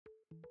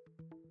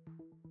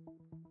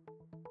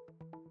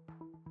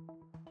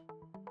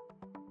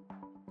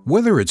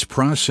Whether it's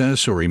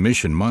process or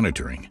emission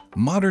monitoring,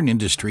 modern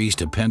industries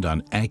depend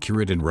on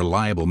accurate and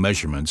reliable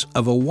measurements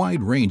of a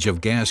wide range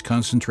of gas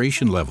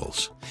concentration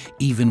levels,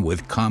 even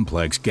with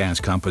complex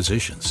gas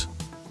compositions.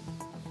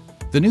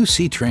 The new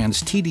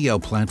SITRANS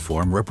TDL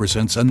platform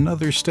represents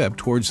another step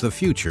towards the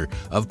future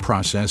of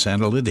process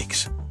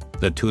analytics.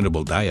 The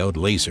tunable diode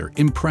laser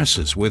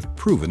impresses with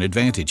proven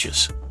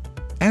advantages.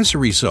 As a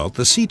result,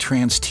 the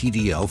SITRANS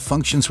TDL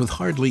functions with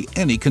hardly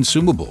any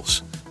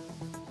consumables.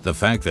 The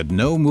fact that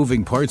no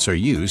moving parts are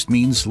used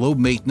means low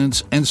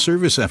maintenance and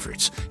service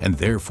efforts, and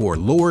therefore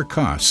lower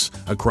costs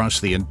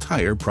across the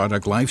entire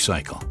product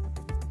lifecycle.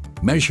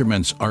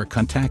 Measurements are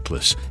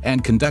contactless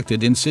and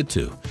conducted in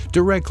situ,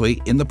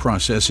 directly in the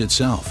process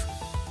itself.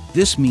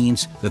 This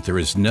means that there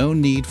is no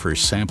need for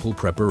sample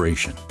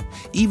preparation.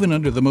 Even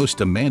under the most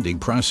demanding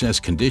process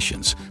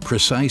conditions,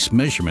 precise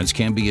measurements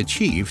can be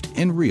achieved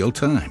in real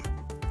time.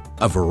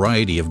 A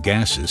variety of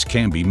gases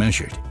can be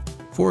measured.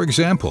 For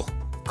example,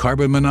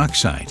 carbon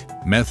monoxide,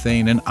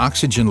 methane, and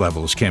oxygen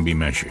levels can be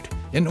measured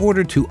in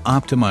order to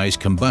optimize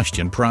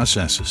combustion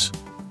processes.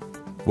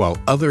 While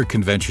other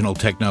conventional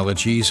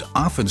technologies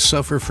often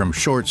suffer from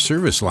short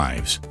service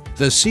lives,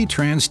 the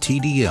SITRANS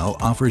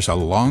TDL offers a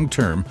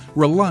long-term,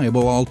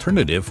 reliable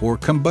alternative for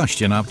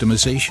combustion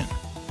optimization.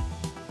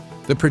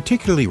 The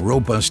particularly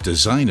robust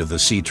design of the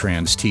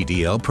SITRANS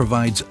TDL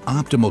provides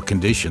optimal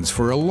conditions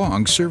for a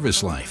long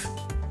service life.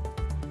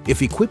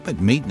 If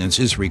equipment maintenance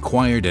is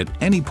required at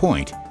any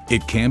point,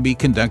 it can be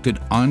conducted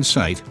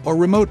on-site or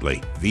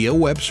remotely via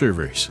web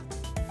servers.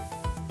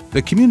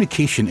 The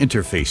communication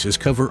interfaces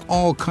cover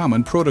all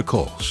common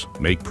protocols,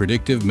 make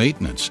predictive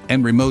maintenance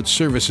and remote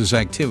services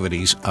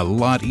activities a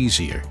lot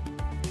easier,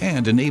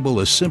 and enable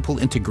a simple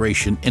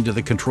integration into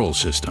the control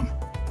system.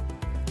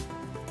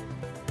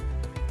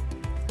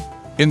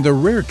 In the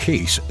rare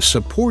case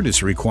support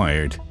is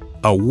required,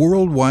 a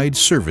worldwide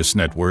service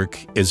network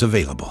is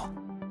available.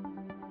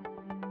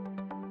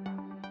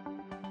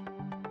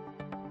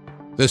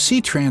 The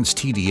SITRANS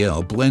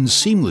TDL blends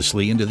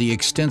seamlessly into the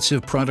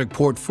extensive product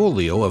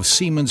portfolio of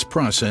Siemens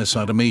process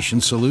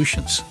automation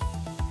solutions.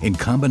 In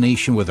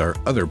combination with our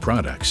other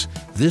products,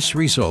 this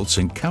results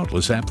in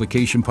countless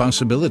application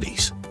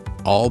possibilities,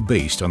 all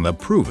based on the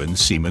proven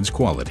Siemens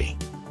quality.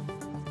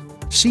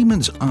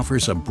 Siemens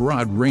offers a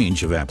broad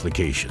range of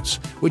applications,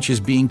 which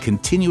is being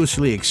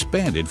continuously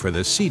expanded for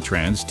the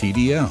SITRANS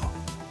TDL.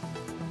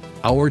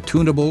 Our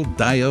tunable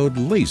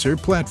diode laser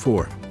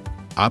platform.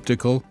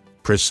 Optical,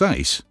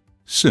 precise,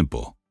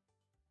 simple.